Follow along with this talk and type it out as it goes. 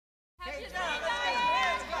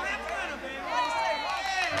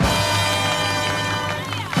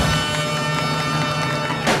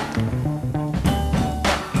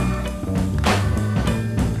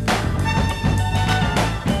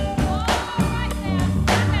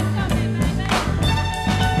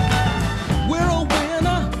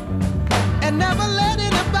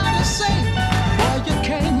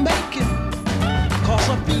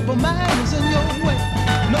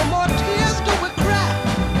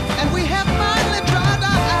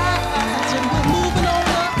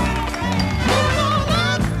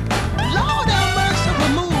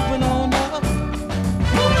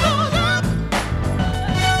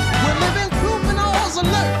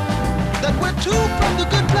Two from the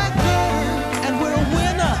good blackbird, and we're a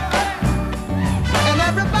winner. And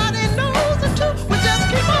everybody knows it too. We just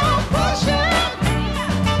keep on pushing,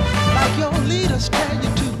 like your leaders tell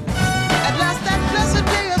you to. At last that blessed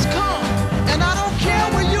day has come, and I don't care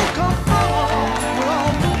where you come from. We're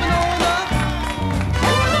all moving on up,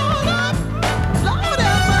 moving on up. Lord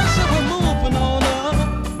have mercy, we're moving on up,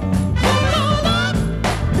 moving on up.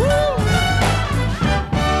 Woo.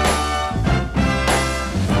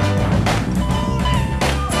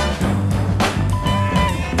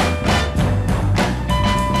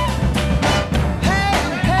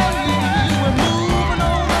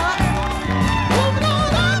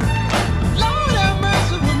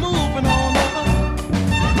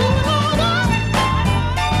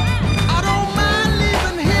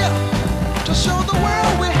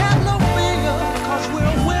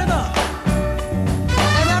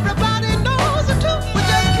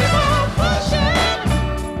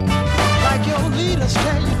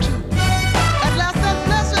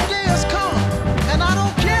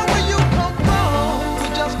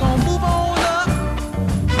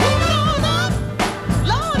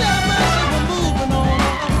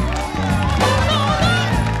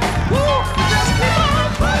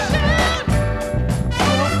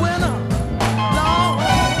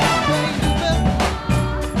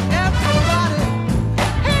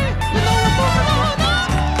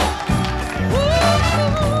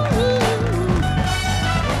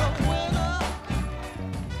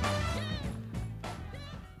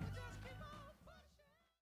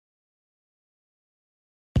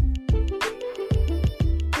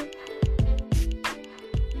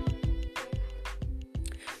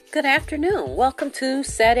 Good afternoon. Welcome to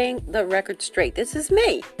Setting the Record Straight. This is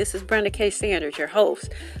me. This is Brenda K. Sanders, your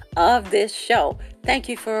host of this show. Thank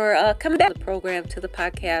you for coming back to the program, to the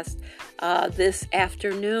podcast this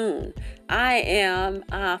afternoon. I am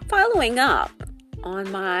following up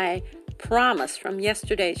on my promise from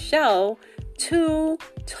yesterday's show to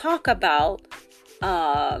talk about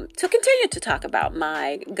to continue to talk about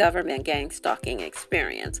my government gang stalking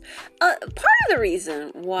experience. Part of the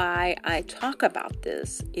reason why I talk about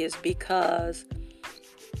this is because,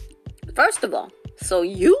 first of all, so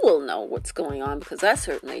you will know what's going on, because I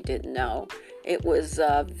certainly didn't know. It was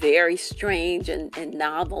very strange and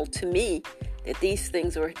novel to me that these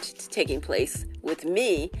things were taking place with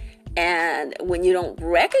me. And when you don't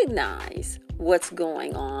recognize what's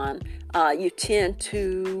going on, you tend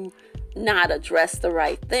to not address the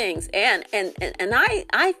right things. And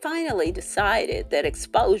I finally decided that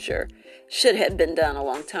exposure should have been done a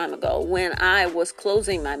long time ago. When I was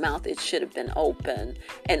closing my mouth, it should have been open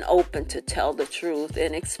to tell the truth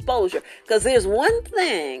and exposure. Because there's one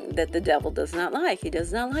thing that the devil does not like. He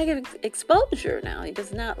does not like exposure now. He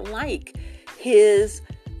does not like his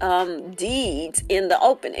deeds in the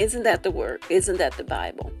open. Isn't that the word? Isn't that the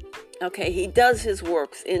Bible? Okay, he does his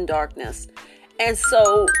works in darkness. And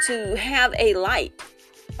so to have a light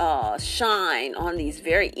shine on these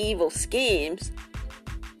very evil schemes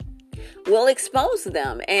will expose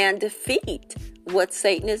them and defeat what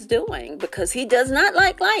Satan is doing, because he does not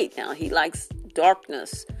like light now. He likes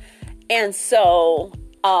darkness. And so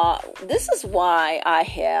this is why I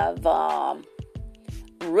have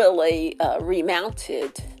really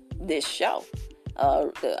remounted this show.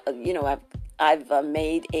 I've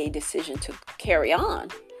made a decision to carry on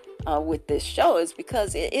with this show, is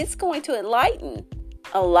because it's going to enlighten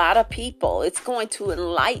a lot of people. It's going to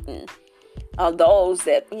enlighten those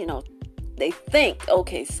that, they think,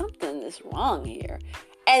 okay, something is wrong here.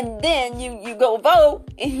 And then you go vote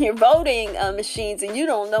in your voting machines, and you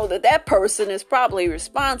don't know that person is probably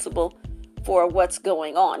responsible for what's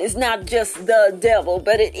going on. It's not just the devil,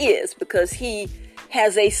 but it is, because he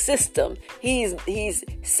has a system. He's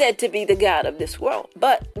said to be the God of this world,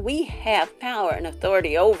 but we have power and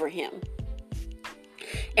authority over him.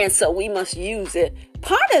 And so we must use it.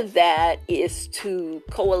 Part of that is to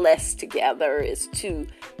coalesce together, is to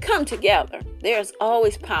come together. There's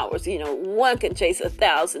always powers. One can chase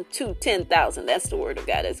 1,000, 2, 10,000. That's the word of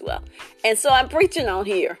God as well. And so I'm preaching on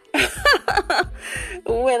here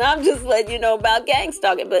when I'm just letting you know about gang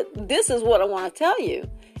stalking. But this is what I want to tell you.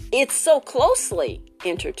 It's so closely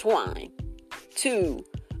intertwined to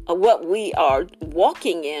what we are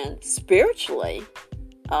walking in spiritually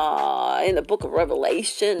in the book of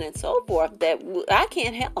Revelation and so forth, that I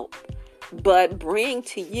can't help but bring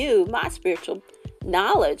to you my spiritual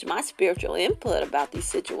knowledge, my spiritual input about these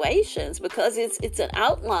situations, because it's an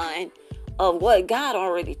outline of what God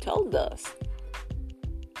already told us.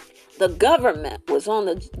 The government was on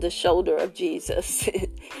the shoulder of Jesus.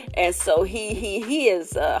 And so he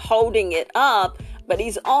is holding it up, but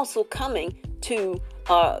he's also coming to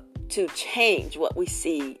to change what we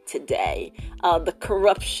see today. The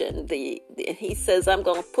corruption, he says, I'm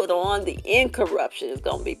going to put on the incorruption is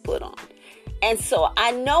going to be put on. And so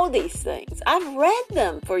I know these things. I've read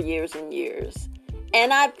them for years and years.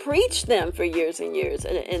 And I preached them for years and years.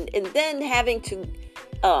 And then having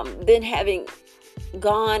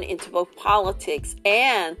gone into both politics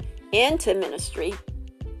and into ministry,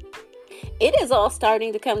 it is all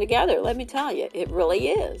starting to come together. Let me tell you, it really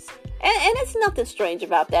is. And it's nothing strange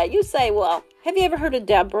about that. You say, well, have you ever heard of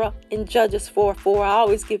Deborah in Judges 4:4? I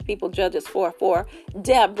always give people Judges 4:4.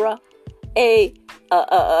 Deborah, a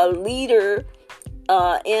leader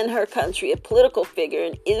in her country, a political figure,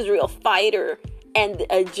 an Israel fighter, and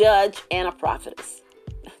a judge and a prophetess.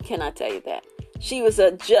 Can I tell you that? She was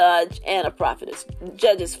a judge and a prophetess.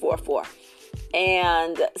 Judges 4:4.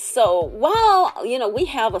 And so while, we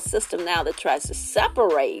have a system now that tries to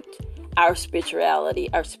separate our spirituality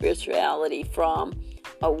from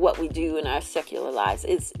what we do in our secular lives,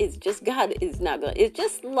 it's just, God is not going to, it's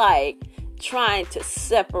just like trying to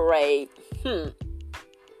separate,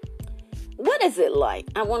 what is it like?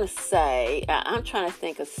 I want to say, I'm trying to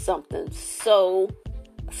think of something so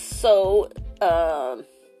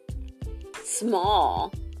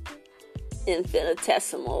small,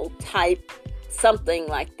 infinitesimal type, something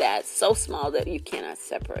like that, so small that you cannot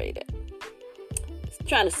separate it. It's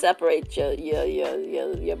trying to separate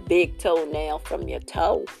your big toenail from your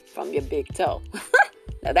big toe.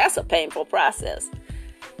 Now that's a painful process.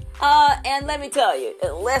 And let me tell you,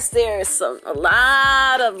 unless there is a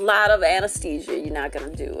lot of anesthesia, you're not going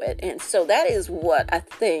to do it. And so that is what I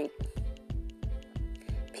think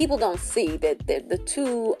people don't see, that the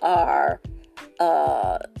two are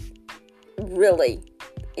really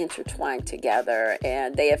intertwined together,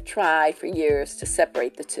 and they have tried for years to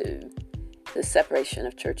separate the two, the separation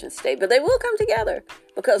of church and state, but they will come together,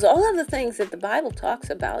 because all of the things that the Bible talks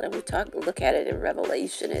about, and we look at it in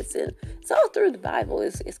Revelation, it's all through the Bible,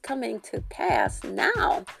 is coming to pass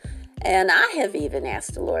now. And I have even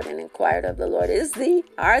asked the Lord and inquired of the Lord,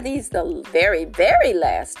 are these the very, very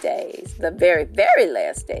last days? The very, very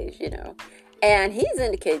last days, And he's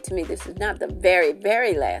indicated to me this is not the very,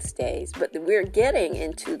 very last days, but that we're getting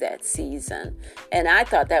into that season. And I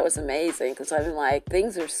thought that was amazing, because I've been like,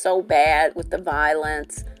 things are so bad with the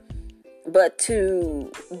violence. But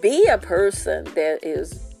to be a person that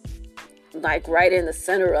is like right in the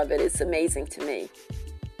center of it, it's amazing to me.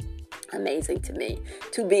 Amazing to me.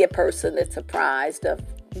 To be a person that's surprised of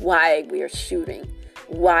why we are shooting.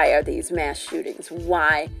 Why are these mass shootings?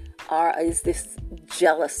 Why is this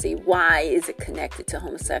jealousy? Why is it connected to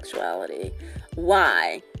homosexuality?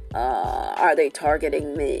 Why are they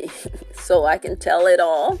targeting me? So I can tell it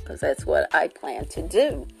all, because that's what I plan to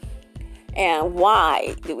do. And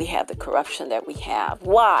why do we have the corruption that we have?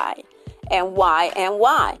 Why? And why? And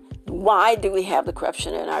why? Why do we have the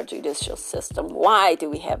corruption in our judicial system? Why do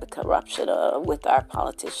we have the corruption with our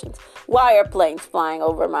politicians? Why are planes flying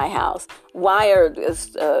over my house? Why are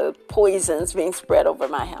poisons being spread over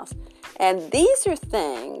my house? And these are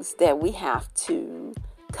things that we have to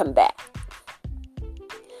combat.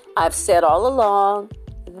 I've said all along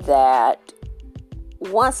that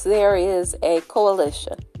once there is a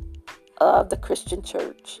coalition of the Christian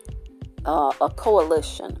church, a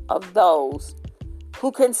coalition of those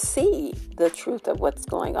who can see the truth of what's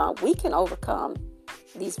going on, we can overcome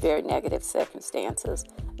these very negative circumstances.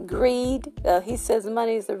 Greed, he says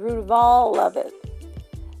money is the root of all of it.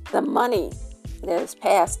 The money that is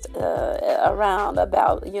passed around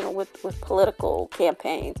about, with political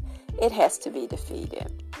campaigns, it has to be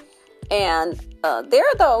defeated. And there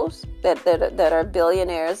are those that are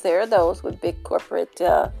billionaires. There are those with big corporate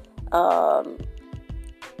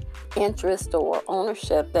interest or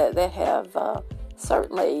ownership that have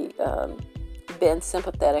certainly been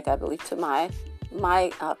sympathetic, I believe, to my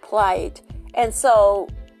plight. And so,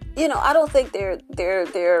 I don't think they're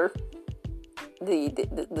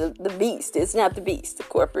the beast. It's not the beast, the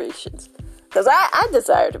corporations. Because I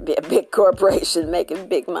desire to be a big corporation making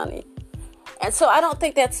big money. And so I don't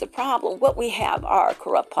think that's the problem. What we have are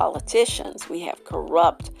corrupt politicians. We have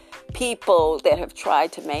corrupt people that have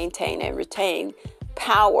tried to maintain and retain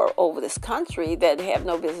power over this country that have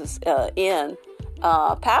no business in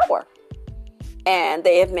power. And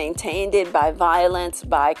they have maintained it by violence,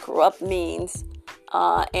 by corrupt means.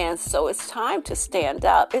 And so it's time to stand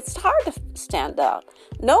up. It's hard to stand up.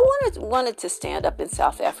 No one wanted to stand up in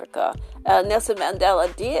South Africa. Nelson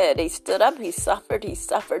Mandela did. He stood up. He suffered.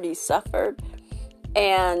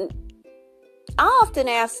 And I often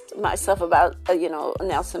asked myself about,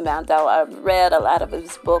 Nelson Mandela. I've read a lot of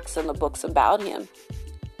his books and the books about him.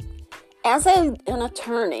 As an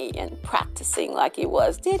attorney and practicing like he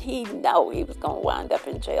was, did he know he was going to wind up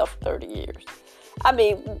in jail for 30 years? I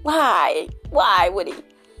mean, why? Why would he?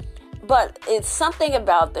 But it's something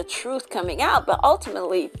about the truth coming out. But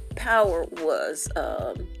ultimately, power was,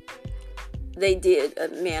 they did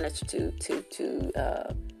manage to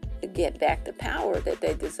get back the power that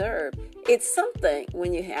they deserve. It's something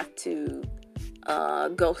when you have to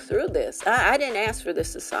go through this. I didn't ask for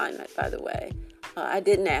this assignment, by the way. I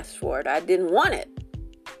didn't ask for it. I didn't want it.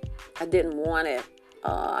 I didn't want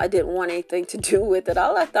anything to do with it.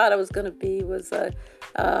 All I thought I was going to be was a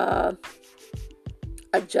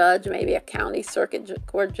judge, maybe a county circuit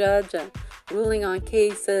court judge, ruling on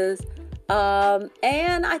cases.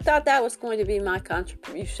 And I thought that was going to be my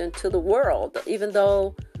contribution to the world, even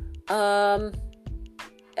though, the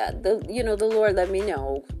Lord let me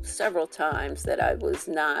know several times that I was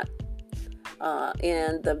not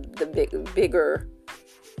in the bigger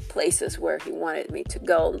places where he wanted me to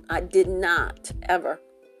go. I did not ever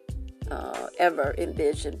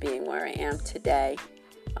envision being where I am today.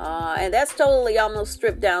 And that's totally almost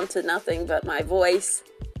stripped down to nothing but my voice,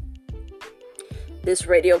 this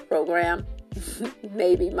radio program,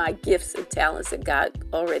 maybe my gifts and talents that God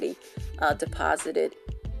already deposited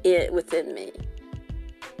within me.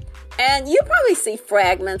 And you probably see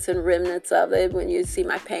fragments and remnants of it when you see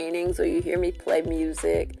my paintings or you hear me play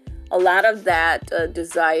music. A lot of that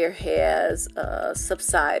desire has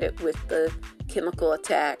subsided with the chemical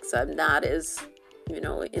attacks. I'm not as,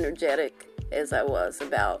 energetic as I was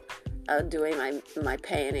about doing my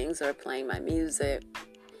paintings or playing my music.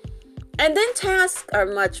 And then tasks are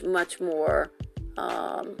much, much more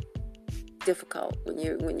difficult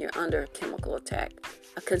when you're under a chemical attack.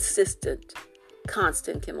 A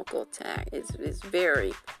constant chemical attack is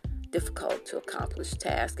very difficult to accomplish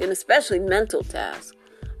tasks, and especially mental tasks.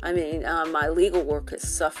 I mean, my legal work has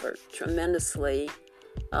suffered tremendously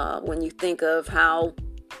when you think of how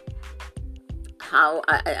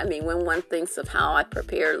when one thinks of how I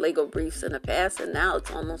prepared legal briefs in the past, and now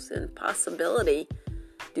it's almost an impossibility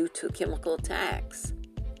due to chemical attacks.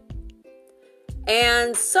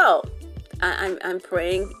 And so I'm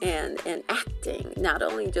praying and acting, not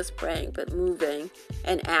only just praying, but moving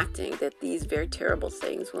and acting that these very terrible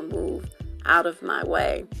things will move out of my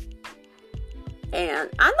way. And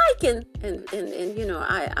I liken,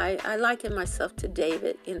 I liken myself to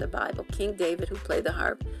David in the Bible, King David, who played the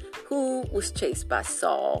harp, who was chased by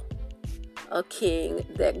Saul, a king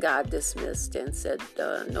that God dismissed and said,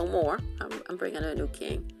 no more, I'm bringing a new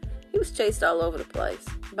king. He was chased all over the place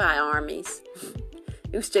by armies.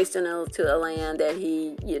 He was chased into a land that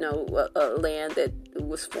a land that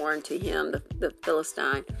was foreign to him, the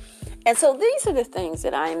Philistine. And so these are the things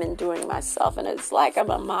that I am enduring myself. And it's like I'm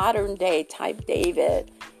a modern day type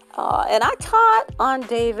David. And I taught on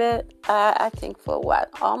David, I think for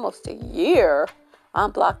almost a year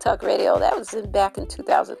on Blog Talk Radio. That was back in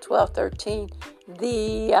 2012-13.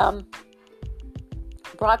 The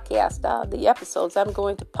broadcast, the episodes, I'm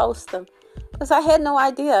going to post them because I had no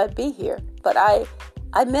idea I'd be here. But I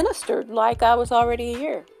ministered like I was already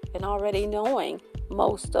here and already knowing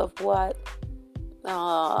most of what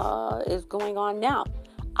is going on now.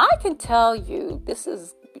 I can tell you this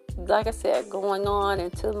is, like I said, going on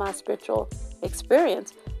into my spiritual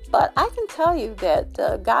experience, but I can tell you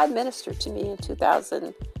that God ministered to me in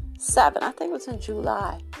 2007, I think it was in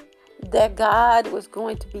July, that God was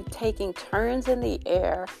going to be taking turns in the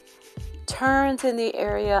area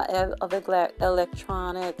of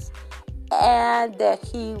electronics, and that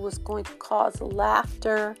he was going to cause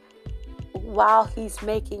laughter while he's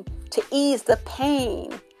making, to ease the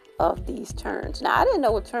pain of these turns. Now, I didn't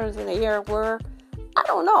know what turns in the air were. I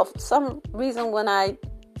don't know. For some reason, when I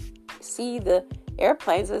see the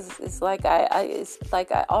airplanes, it's like I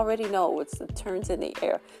already know it's the turns in the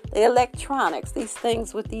air. The electronics, these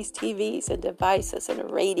things with these TVs and devices and the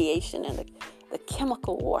radiation and the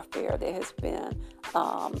chemical warfare that has been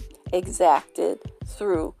exacted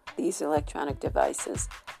through these electronic devices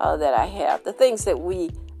that I have. The things that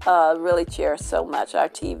we really cherish so much, our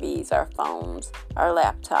TVs, our phones, our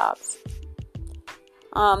laptops.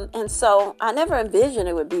 And so I never envisioned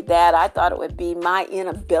it would be that. I thought it would be my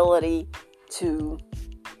inability to,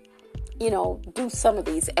 do some of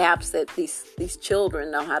these apps that these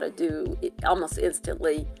children know how to do almost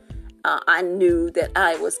instantly. I knew that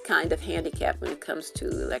I was kind of handicapped when it comes to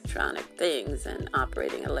electronic things and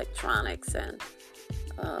operating electronics and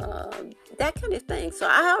that kind of thing. So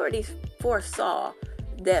I already foresaw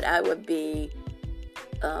that I would be,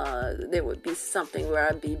 there would be something where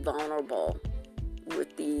I'd be vulnerable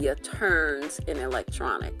with the turns in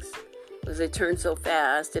electronics. because they turn so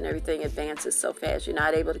fast and everything advances so fast, you're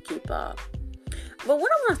not able to keep up. But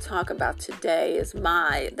what I want to talk about today is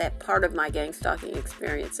that part of my gang stalking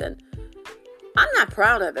experience, and I'm not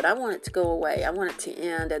proud of it. I want it to go away. I want it to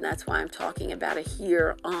end, and that's why I'm talking about it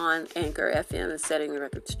here on Anchor FM and Setting the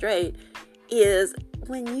Record Straight, is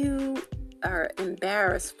when you are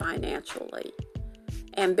embarrassed financially.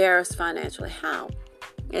 Embarrassed financially, how?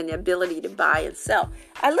 And the ability to buy and sell.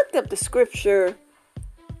 I looked up the scripture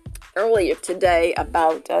earlier today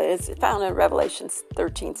about, it's found in Revelation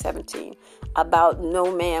 13:17, about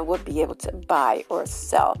no man would be able to buy or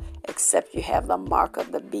sell except you have the mark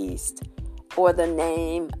of the beast or the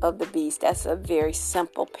name of the beast. That's a very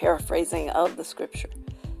simple paraphrasing of the scripture.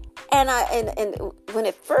 And when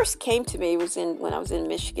it first came to me, it was when I was in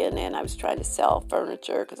Michigan, and I was trying to sell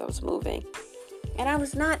furniture because I was moving, and I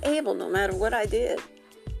was not able, no matter what I did,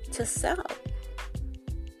 to sell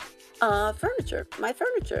my furniture.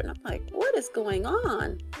 And I'm like, what is going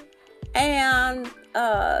on? And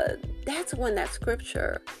that's when that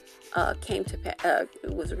scripture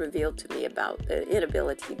was revealed to me about the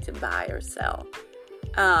inability to buy or sell.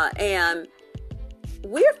 And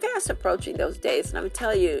we're fast approaching those days. And I'm going to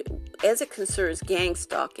tell you, as it concerns gang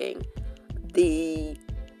stalking,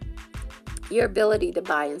 your ability to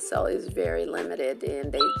buy and sell is very limited.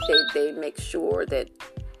 And they make sure that,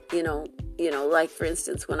 like for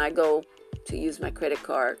instance, when I go to use my credit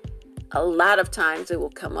card, a lot of times it will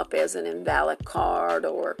come up as an invalid card,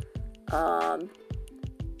 or, I'm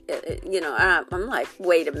like,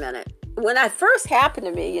 wait a minute. When that first happened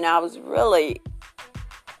to me, I was really,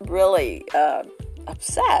 really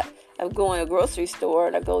upset. I'm going to a grocery store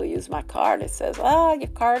and I go to use my card. It says, your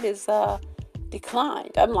card is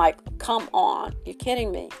declined. I'm like, come on, you're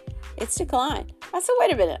kidding me. It's declined. I said,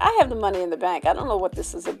 wait a minute. I have the money in the bank. I don't know what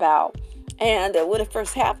this is about. And when it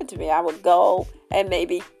first happened to me, I would go and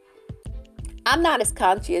maybe, I'm not as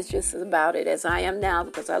conscientious about it as I am now,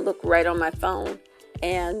 because I look right on my phone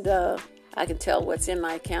and I can tell what's in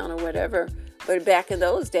my account or whatever. But back in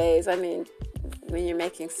those days, when you're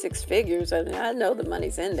making six figures, I know the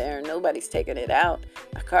money's in there. Nobody's taking it out.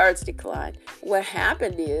 My card's declined. What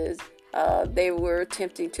happened is they were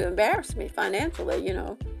attempting to embarrass me financially,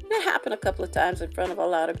 It happened a couple of times in front of a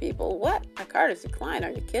lot of people. What? My card is declined.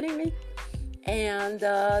 Are you kidding me? And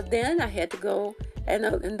then I had to go. And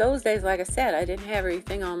in those days, like I said, I didn't have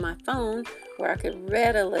everything on my phone where I could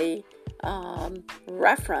readily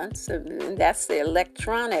reference. And that's the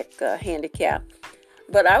electronic handicap.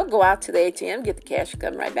 But I would go out to the ATM, get the cash, and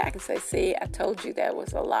come right back and say, see, I told you that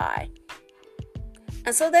was a lie.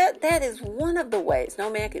 And so that is one of the ways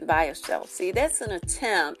no man can buy or sell. See, that's an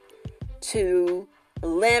attempt to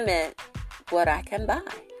limit what I can buy.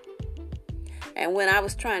 And when I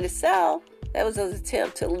was trying to sell, that was an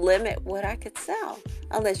attempt to limit what I could sell,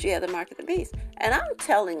 unless you have the mark of the beast. And I'm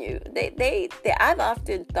telling you, I've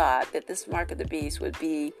often thought that this mark of the beast would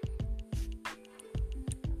be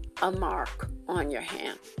a mark on your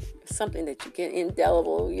hand, something that you get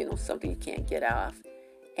indelible, something you can't get off,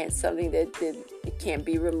 and something that it can't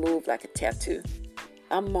be removed, like a tattoo,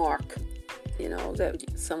 a mark, that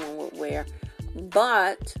someone would wear.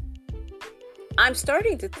 But I'm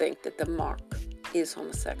starting to think that the mark is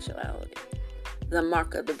homosexuality. The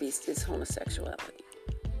mark of the beast is homosexuality.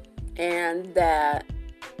 And that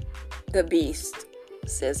the beast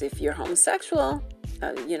says, if you're homosexual,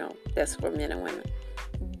 that's for men and women,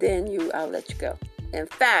 then I'll let you go. In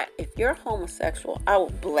fact, if you're homosexual, I will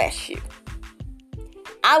bless you.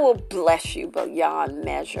 I will bless you beyond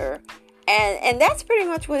measure. And that's pretty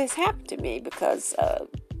much what has happened to me, because,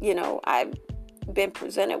 I've been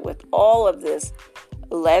presented with all of this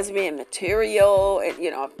lesbian material,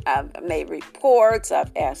 and I've made reports.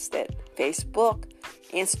 I've asked that Facebook,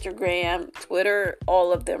 Instagram, Twitter,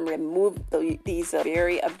 all of them remove these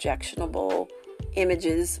very objectionable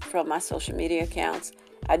images from my social media accounts.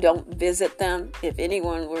 I don't visit them. If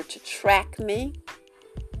anyone were to track me,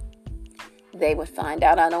 they would find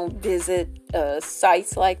out I don't visit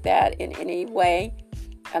sites like that in any way.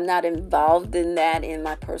 I'm not involved in that in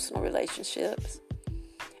my personal relationships.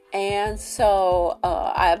 And so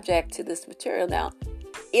I object to this material. Now,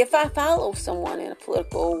 if I follow someone in a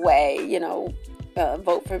political way,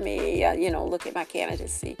 vote for me, look at my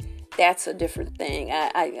candidacy, that's a different thing.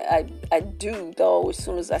 I do, though, as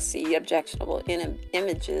soon as I see objectionable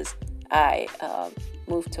images, I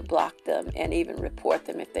move to block them and even report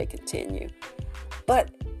them if they continue.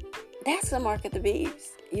 But that's the mark of the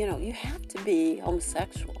beast. You have to be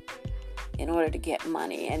homosexual in order to get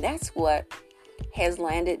money. And that's what has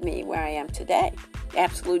landed me where I am today.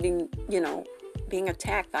 Absolutely, being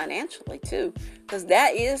attacked financially too, because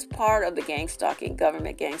that is part of the gangstalking,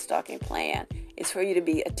 government gangstalking plan. It's for you to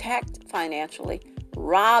be attacked financially,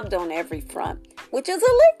 robbed on every front, which is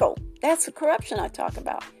illegal. That's the corruption I talk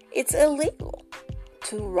about. It's illegal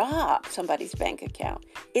to rob somebody's bank account.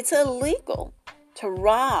 It's illegal to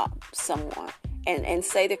rob someone and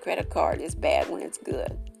say the credit card is bad when it's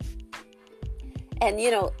good. And,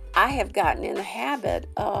 I have gotten in the habit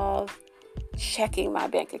of checking my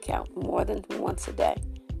bank account more than once a day,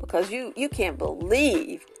 because you can't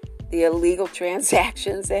believe the illegal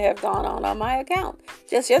transactions that have gone on my account.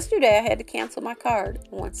 Just yesterday, I had to cancel my card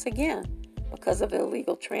once again because of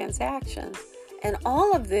illegal transactions. And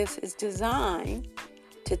all of this is designed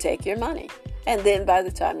to take your money. And then by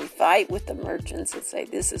the time you fight with the merchants and say,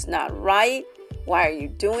 this is not right, why are you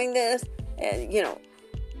doing this? And,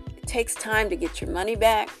 it takes time to get your money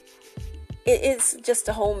back. It's just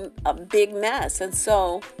a big mess. And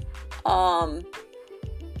so,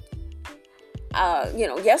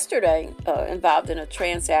 yesterday, involved in a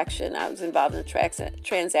transaction, I was involved in a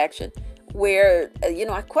transaction where,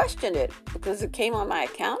 I questioned it because it came on my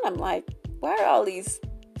account. I'm like, why are all these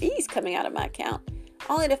fees coming out of my account?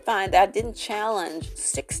 Only to find that I didn't challenge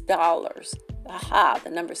 $6. Aha, the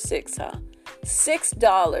number 6, huh?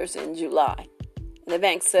 $6 in July. And the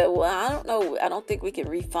bank said, well, I don't know. I don't think we can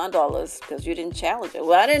refund all this because you didn't challenge it.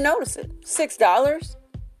 Well, I didn't notice it. $6.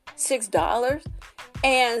 $6.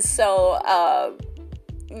 And so,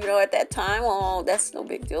 at that time, well, that's no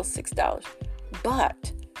big deal, $6.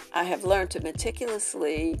 But I have learned to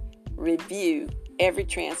meticulously review every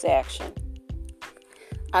transaction.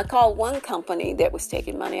 I called one company that was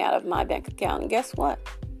taking money out of my bank account, and guess what?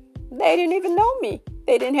 They didn't even know me.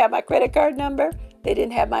 They didn't have my credit card number. They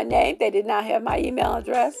didn't have my name. They did not have my email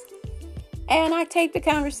address. And I taped the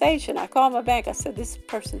conversation. I called my bank. I said, this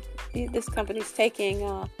company's taking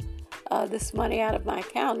this money out of my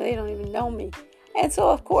account. They don't even know me. And so,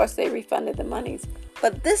 of course, they refunded the monies.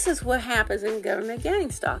 But this is what happens in government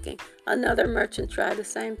gangstalking. Another merchant tried the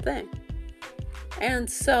same thing. And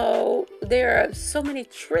so there are so many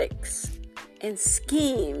tricks and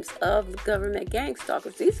schemes of government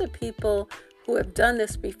gangstalkers. These are people who have done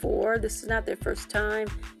this before. This is not their first time.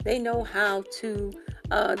 They know how to,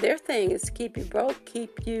 their thing is to keep you broke,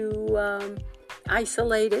 keep you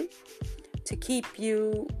isolated, to keep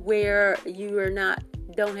you where you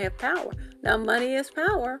don't have power. Now, money is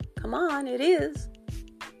power. Come on, it is.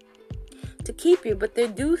 To keep you, but they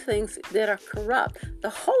do things that are corrupt. The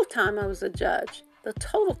whole time I was a judge, the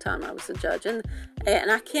total time I was a judge, and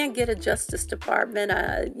I can't get a Justice Department,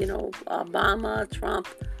 Obama, Trump,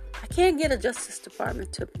 I can't get a Justice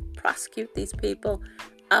Department to prosecute these people.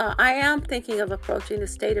 I am thinking of approaching the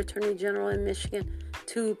state attorney general in Michigan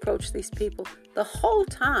to approach these people. The whole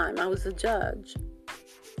time I was a judge,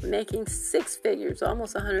 making 6 figures,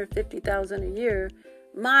 almost $150,000 a year,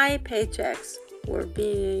 my paychecks were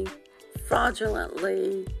being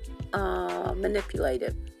fraudulently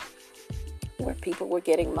manipulated, where people were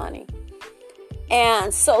getting money.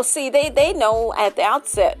 And so, see, they know at the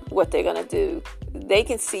outset what they're going to do. They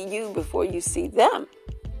can see you before you see them.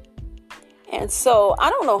 And so, I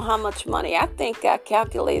don't know how much money. I think I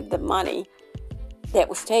calculated the money that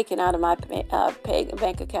was taken out of my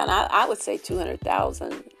bank account. I would say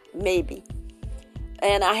 $200,000, maybe.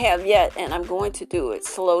 And I have yet, and I'm going to do it,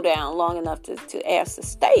 slow down long enough to ask the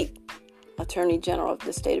state attorney general of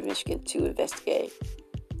the state of Michigan to investigate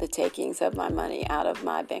the takings of my money out of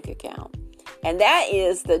my bank account. And that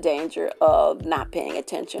is the danger of not paying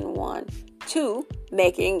attention, 1. 2,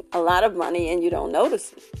 making a lot of money and you don't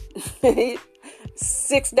notice it.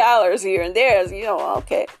 $6 here and there is,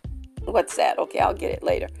 okay, what's that? Okay, I'll get it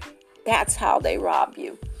later. That's how they rob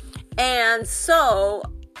you. And so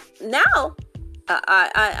now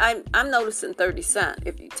I'm noticing 30 cents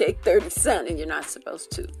if you take 30 cents and you're not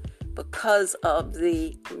supposed to, because of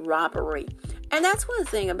the robbery. And that's one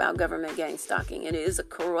thing about government gangstalking. It is a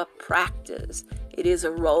corrupt practice. It is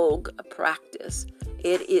a rogue practice.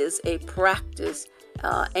 It is a practice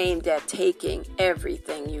aimed at taking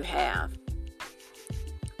everything you have,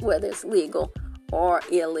 whether it's legal or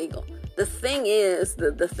illegal. The thing is,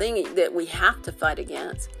 the thing that we have to fight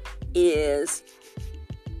against is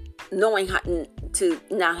knowing how to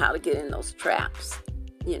get in those traps.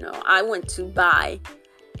 I went to buy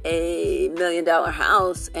a $1 million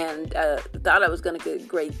house and thought I was going to get a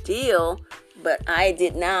great deal, but I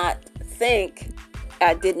did not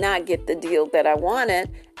get the deal that I wanted,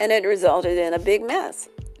 and it resulted in a big mess,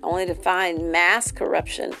 only to find mass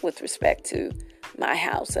corruption with respect to my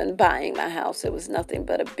house and buying my house. It was nothing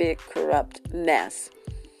but a big corrupt mess.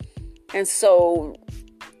 And so,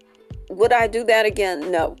 would I do that again?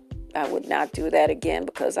 No. I would not do that again,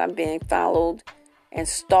 because I'm being followed and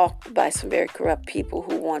stalked by some very corrupt people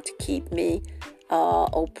who want to keep me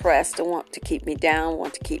oppressed, and want to keep me down,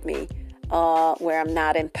 want to keep me where I'm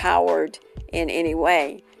not empowered in any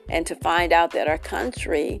way. And to find out that our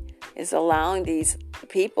country is allowing these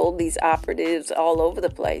people, these operatives all over the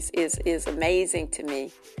place, is amazing to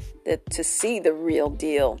me. That to see the real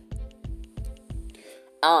deal.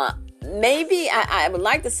 Maybe I would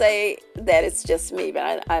like to say that it's just me,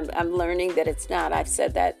 but I'm learning that it's not. I've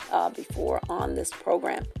said that before on this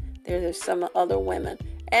program. There's some other women.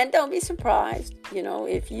 And don't be surprised,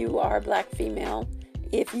 if you are a black female,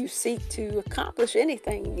 if you seek to accomplish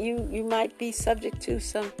anything, you might be subject to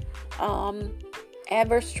some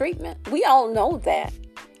adverse treatment. We all know that.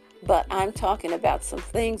 But I'm talking about some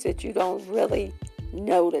things that you don't really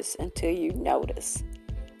notice until you notice.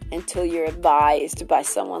 Until you're advised by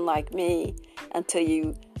someone like me, until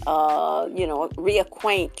you,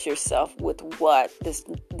 reacquaint yourself with what this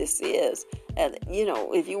is. And,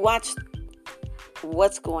 if you watch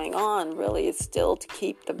what's going on, really, it's still to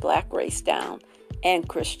keep the black race down and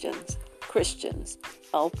Christians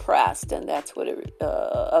oppressed. And that's what it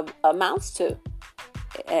amounts to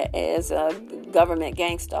as government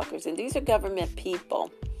gangstalkers. And these are government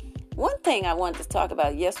people. One thing I wanted to talk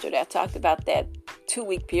about yesterday, I talked about that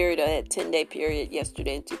 2-week period or that 10-day period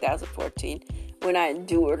yesterday in 2014 when I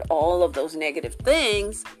endured all of those negative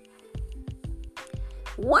things.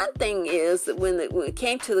 One thing is that when it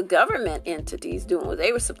came to the government entities doing what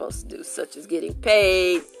they were supposed to do, such as getting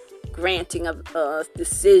paid, granting of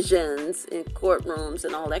decisions in courtrooms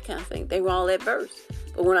and all that kind of thing, they were all adverse.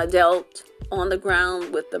 But when I dealt on the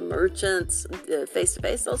ground with the merchants,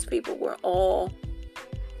 face-to-face, those people were all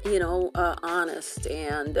honest,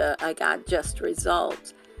 and I got just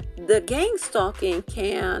results. The gang stalking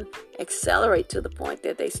can accelerate to the point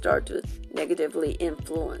that they start to negatively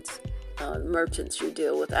influence merchants you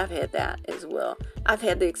deal with. I've had that as well. I've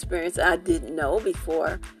had the experience I didn't know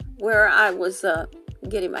before, where I was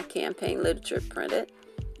getting my campaign literature printed,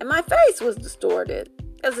 and my face was distorted.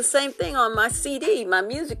 It was the same thing on my CD, my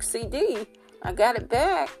music CD. I got it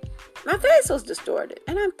back. My face was distorted,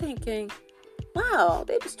 and I'm thinking, wow,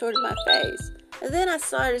 they distorted my face. And then I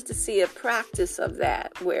started to see a practice of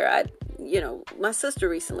that where my sister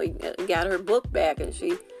recently got her book back, and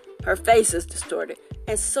her face is distorted.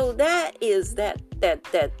 And so that is that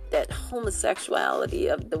homosexuality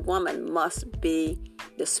of the woman must be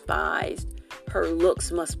despised. Her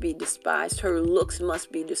looks must be despised. Her looks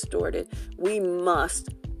must be distorted. We must,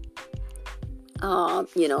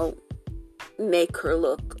 make her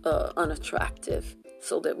look unattractive,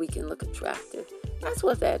 so that we can look attractive. That's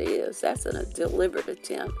what that is. That's a deliberate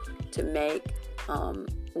attempt to make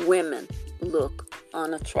women look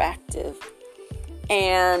unattractive.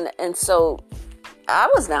 And so I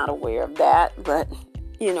was not aware of that, but,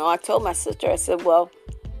 I told my sister, I said, well,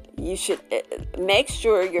 you should make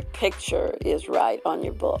sure your picture is right on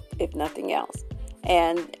your book, if nothing else.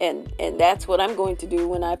 And that's what I'm going to do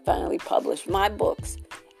when I finally publish my books.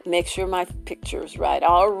 Make sure my picture is right. I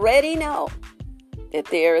already know that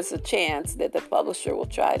there is a chance that the publisher will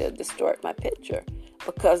try to distort my picture,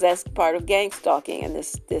 because that's part of gang stalking. And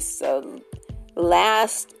this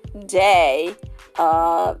last day,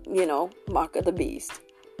 mark of the beast,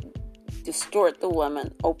 distort the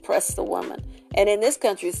woman, oppress the woman. And in this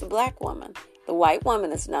country, it's the black woman. The white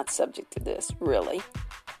woman is not subject to this, really.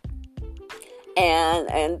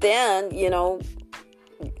 And then,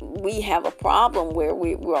 we have a problem where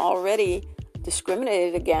we're already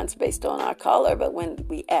discriminated against based on our color, but when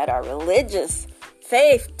we add our religious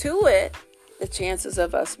faith to it, the chances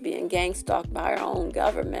of us being gang stalked by our own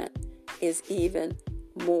government is even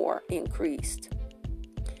more increased.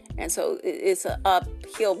 And so it's an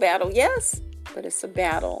uphill battle, yes, but it's a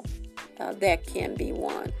battle that can be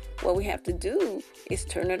won. What we have to do is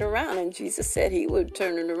turn it around, and Jesus said he would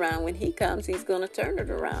turn it around when he comes. He's going to turn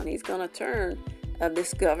it around. He's going to turn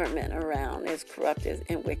this government around, as corrupt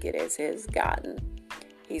and wicked as it has gotten.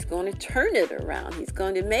 He's going to turn it around. He's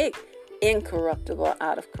going to make incorruptible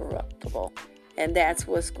out of corruptible. And that's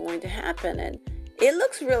what's going to happen. And it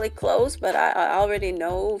looks really close, but I already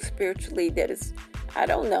know spiritually that I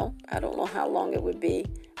don't know how long it would be,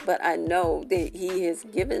 but I know that he has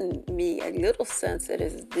given me a little sense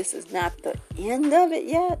that this is not the end of it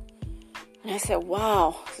yet. And I said,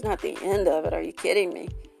 wow, it's not the end of it. Are you kidding me?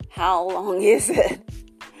 How long is it?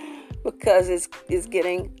 Because it's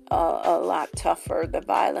getting a lot tougher. The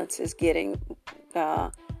violence is getting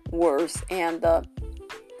worse, and the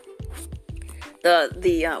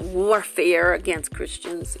warfare against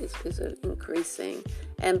Christians is increasing,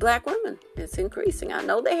 and black women, it's increasing. I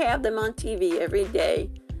know they have them on TV every day,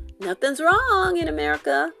 Nothing's wrong in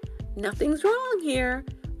America. Nothing's wrong here.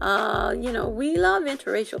 We love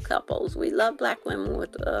interracial couples. We love black women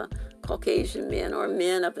with Caucasian men or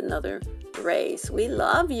men of another race. We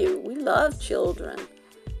love you. We love children.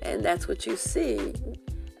 And that's what you see.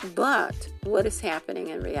 But what is happening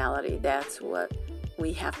in reality, that's what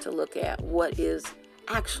we have to look at. What is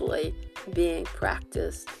actually being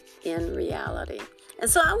practiced in reality. And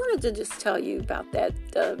so I wanted to just tell you about that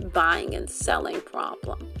buying and selling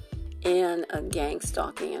problem in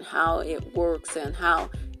gangstalking and how it works and how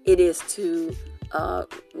it is to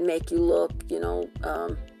make you look,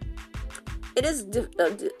 it is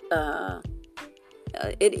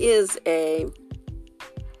a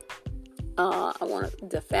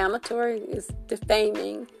defamatory, is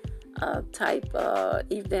defaming type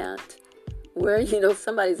event where,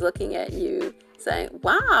 somebody's looking at you saying,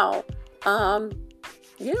 wow,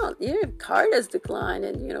 your card has declined,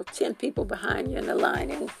 and, 10 people behind you in the line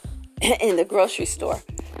in the grocery store.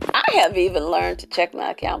 I have even learned to check my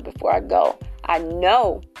account before I go. I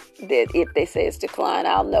know that if they say it's declined,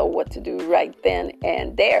 I'll know what to do right then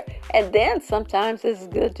and there. And then sometimes it's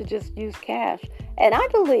good to just use cash. And I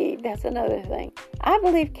believe, that's another thing, I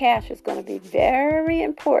believe cash is going to be very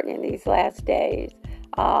important in these last days.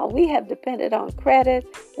 We have depended on credit.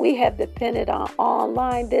 We have depended on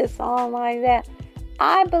online this, online that.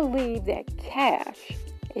 I believe that cash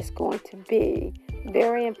is going to be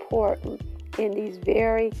very important in these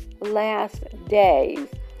very last days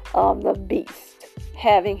of the beast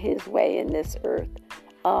having his way in this earth.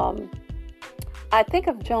 I think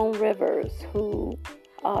of Joan Rivers, who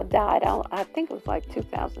died. I think it was like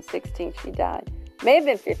 2016 she died. May have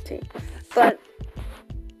been 15. But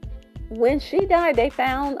when she died, they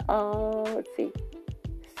found,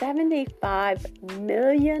 $75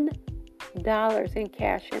 million in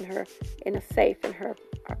cash in a safe in her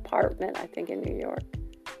apartment, I think in New York.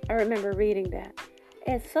 I remember reading that.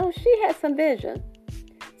 And so she had some vision.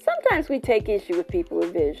 Sometimes we take issue with people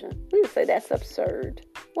with vision. We would say that's absurd.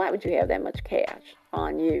 Why would you have that much cash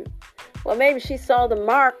on you? Well, maybe she saw the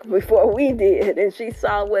mark before we did, and she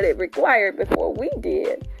saw what it required before we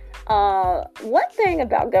did. One thing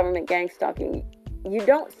about government gangstalking, you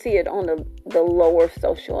don't see it on the lower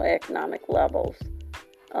socioeconomic levels.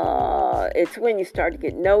 It's when you start to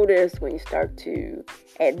get noticed, when you start to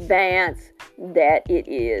advance, that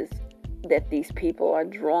these people are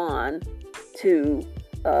drawn to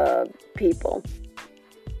people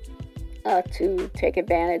to take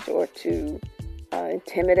advantage or to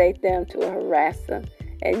intimidate them, to harass them.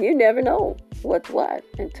 And you never know what's what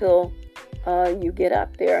until you get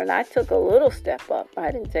up there. And I took a little step up.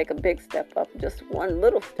 I didn't take a big step up, just one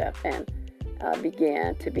little step, and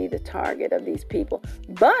began to be the target of these people.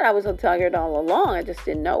 But I was a target all along. I just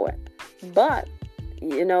didn't know it. But,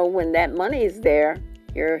 when that money is there,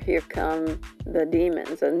 here come the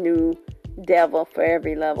demons, a new devil for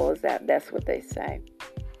every level. That's what they say.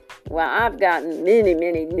 Well, I've gotten many,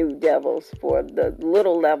 many new devils for the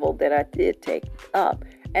little level that I did take up.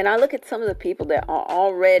 And I look at some of the people that are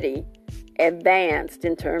already advanced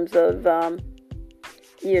in terms of,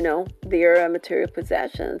 their material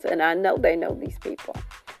possessions. And I know they know these people.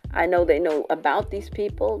 I know they know about these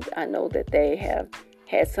people. I know that they have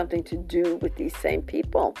had something to do with these same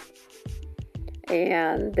people.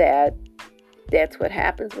 And that's what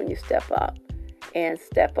happens when you step up. And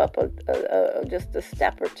step up just a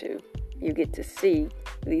step or two. You get to see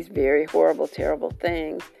these very horrible, terrible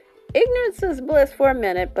things. Ignorance is bliss for a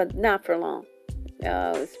minute, but not for long.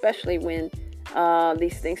 Especially when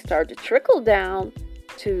these things start to trickle down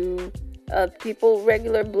to people,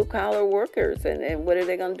 regular blue-collar workers. And what are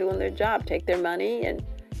they going to do in their job? Take their money, and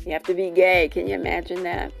you have to be gay. Can you imagine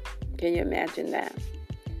that? Can you imagine that?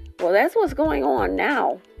 Well, that's what's going on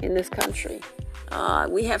now in this country.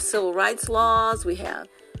 We have civil rights laws. We have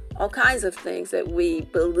all kinds of things that we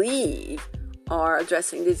believe are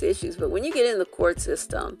addressing these issues. But when you get in the court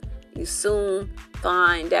system, you soon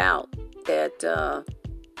find out that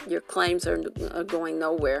your claims are going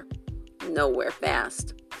nowhere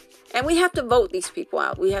fast. And we have to vote these people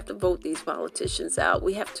out. We have to vote these politicians out.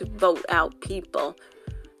 We have to vote out people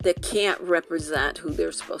that can't represent who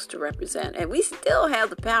they're supposed to represent. And we still have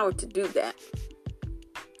the power to do that.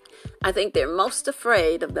 I think they're most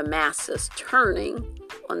afraid of the masses turning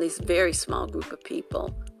on this very small group of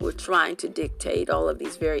people who are trying to dictate all of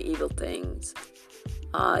these very evil things.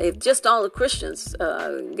 If just all the Christians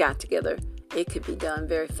got together, it could be done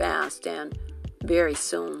very fast and very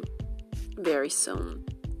soon. Very soon.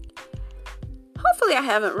 Hopefully I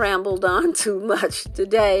haven't rambled on too much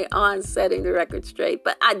today on Setting the Record Straight,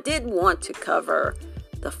 but I did want to cover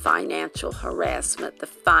the financial harassment, the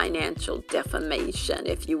financial defamation,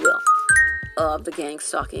 if you will, of the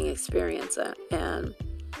gang-stalking experience. And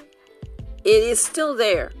it is still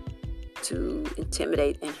there to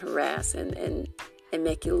intimidate and harass and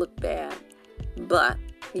make you look bad. But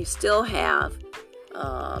you still have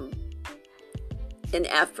an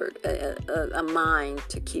effort, a mind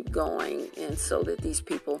to keep going, and so that these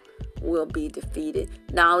people will be defeated.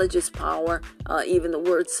 Knowledge is power. Even the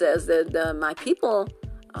word says that my people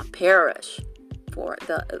perish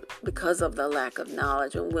because of the lack of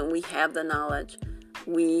knowledge. And when we have the knowledge,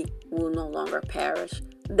 we will no longer perish.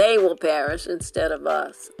 They will perish instead of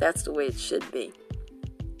us. That's the way it should be.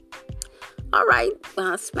 All right,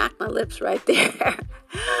 I smacked my lips right there.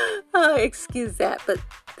 Excuse that, but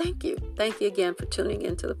thank you. Thank you again for tuning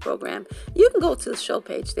into the program. You can go to the show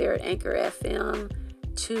page there at Anchor FM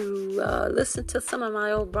to listen to some of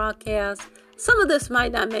my old broadcasts. Some of this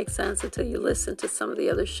might not make sense until you listen to some of the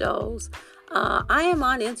other shows. I am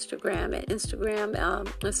on Instagram. At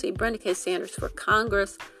Instagram, let's see, Brenda K. Sanders for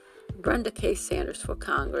Congress. Brenda K. Sanders for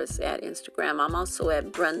Congress at Instagram. I'm also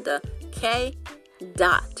at Brenda K.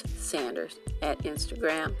 Sanders at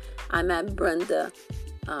Instagram. I'm at Brenda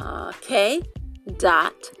K.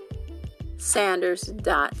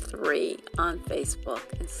 Sanders.3 on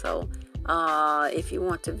Facebook. And so if you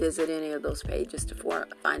want to visit any of those pages to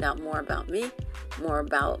find out more about me, more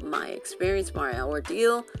about my experience, my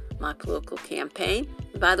ordeal, my political campaign.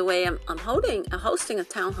 And by the way, I'm hosting a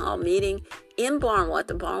town hall meeting in Barnwell at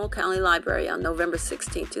the Barnwell County Library on November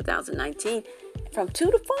 16, 2019 from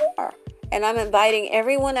 2 to 4. And I'm inviting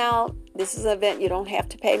everyone out. This is an event you don't have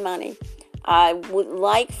to pay money. I would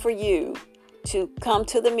like for you to come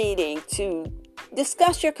to the meeting to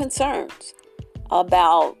discuss your concerns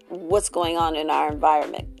about what's going on in our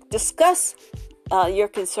environment. Discuss your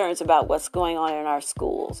concerns about what's going on in our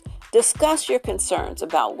schools. Discuss your concerns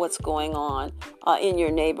about what's going on in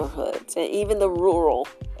your neighborhoods and even the rural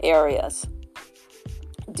areas.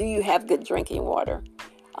 Do you have good drinking water?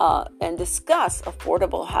 And discuss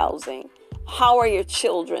affordable housing. How are your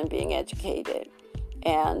children being educated?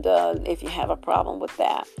 And if you have a problem with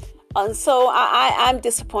that. And so I'm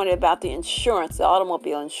disappointed about the insurance, the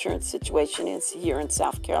automobile insurance situation here in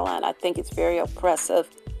South Carolina. I think it's very oppressive,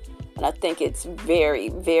 and I think it's very,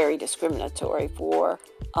 very discriminatory for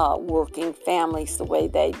working families the way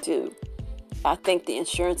they do. I think the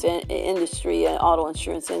insurance industry and auto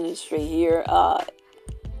insurance industry here,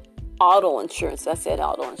 auto insurance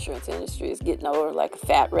industry is getting over like a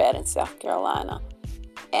fat rat in South Carolina.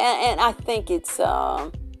 And I think it's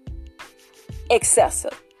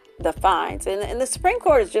excessive, the fines. And the Supreme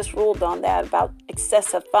Court has just ruled on that about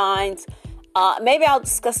excessive fines. Maybe I'll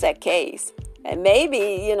discuss that case. And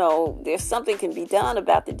maybe, there's something can be done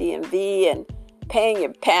about the DMV and paying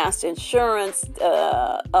your past insurance,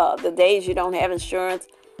 the days you don't have insurance,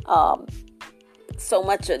 so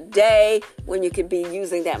much a day when you could be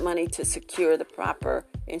using that money to secure the proper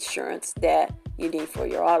insurance that you need for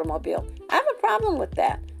your automobile. I have a problem with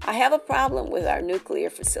that. I have a problem with our nuclear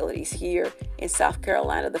facilities here in South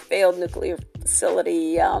Carolina, the failed nuclear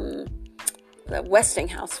facility, the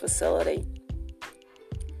Westinghouse facility,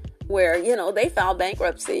 where, they filed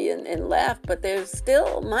bankruptcy and left, but there's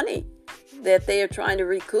still money that they are trying to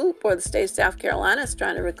recoup, or the state of South Carolina is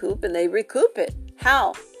trying to recoup, and they recoup it.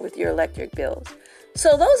 How? With your electric bills.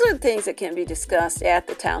 So those are the things that can be discussed at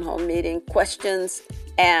the town hall meeting. Questions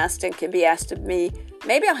asked and can be asked of me.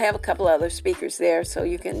 Maybe I'll have a couple other speakers there so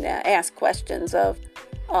you can ask questions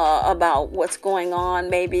about what's going on.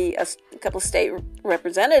 Maybe a couple of state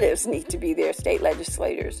representatives need to be there, state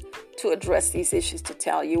legislators, to address these issues, to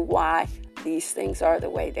tell you why these things are the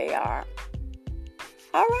way they are.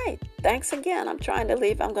 All right. Thanks again. I'm trying to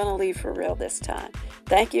leave. I'm going to leave for real this time.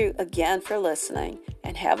 Thank you again for listening,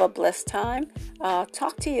 and have a blessed time.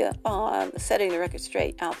 Talk to you on Setting the Record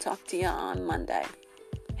Straight. I'll talk to you on Monday.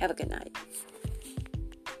 Have a good night.